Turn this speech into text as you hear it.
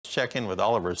check in with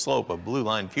Oliver Slope of Blue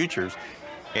Line Futures.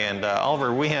 And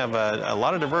Oliver, we have a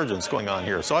lot of divergence going on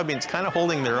here. Soybeans kind of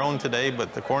holding their own today,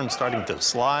 but the corn's starting to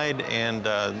slide, and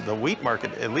the wheat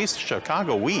market, at least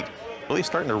Chicago wheat, really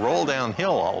starting to roll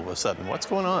downhill all of a sudden. What's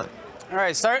going on? All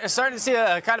right, starting to see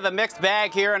a kind of a mixed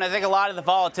bag here, and I think a lot of the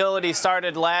volatility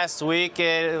started last week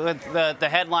with the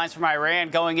headlines from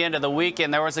Iran going into the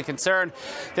weekend. There was a concern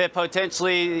that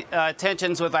potentially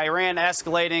tensions with Iran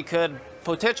escalating could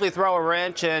potentially throw a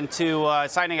wrench into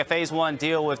signing a phase 1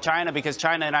 deal with China, because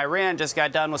China and Iran just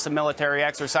got done with some military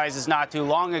exercises not too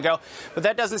long ago. But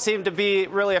that doesn't seem to be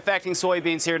really affecting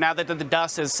soybeans here now that the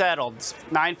dust has settled.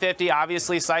 950,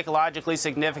 obviously psychologically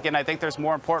significant. I think there's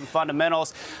more important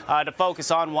fundamentals to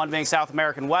focus on, one being South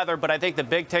American weather. But I think the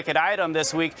big ticket item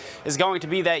this week is going to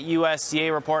be that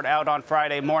USDA report out on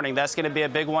Friday morning. That's going to be a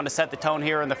big one to set the tone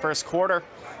here in the first quarter.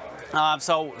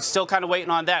 So still kind of waiting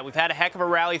on that. We've had a heck of a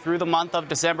rally through the month of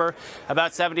December,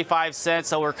 about 75 cents.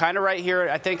 So we're kind of right here,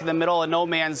 I think, in the middle of no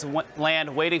man's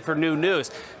land, waiting for new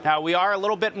news. Now, we are a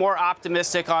little bit more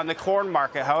optimistic on the corn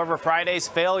market. However, Friday's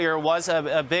failure was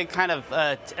a big kind of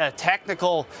a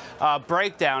technical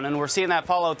breakdown, and we're seeing that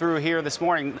follow through here this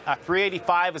morning.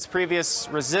 385 was previous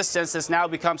resistance. This now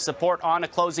becomes support on a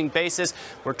closing basis.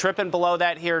 We're tripping below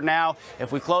that here now.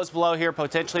 If we close below here,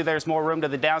 potentially there's more room to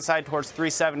the downside towards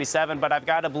 377. But I've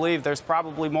got to believe there's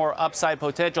probably more upside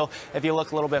potential if you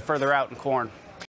look a little bit further out in corn.